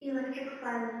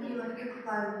Electric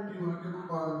fuzz.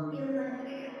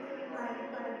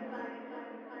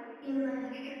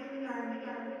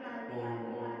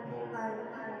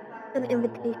 An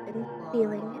invitation,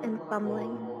 feeling and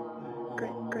fumbling.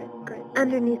 Grit, grit, grit.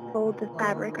 Underneath folds of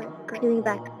fabric, peeling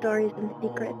back stories and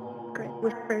secrets.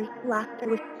 Whispers,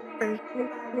 laughter,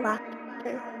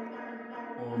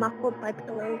 muffled by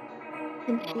pillows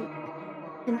and sheets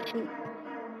and sheets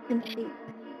and sheets.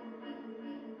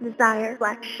 Desire,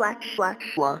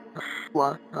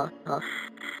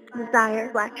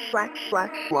 desire,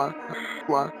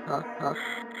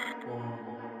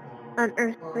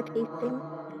 unearthed for tasting.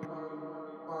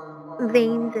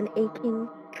 Veins and aching,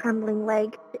 trembling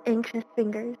legs, anxious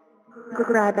fingers,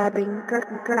 grabbing,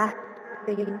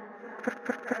 grasping,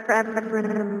 forever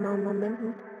in a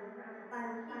moment.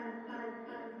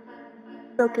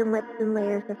 Broken lips and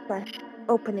layers of flesh,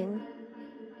 opening,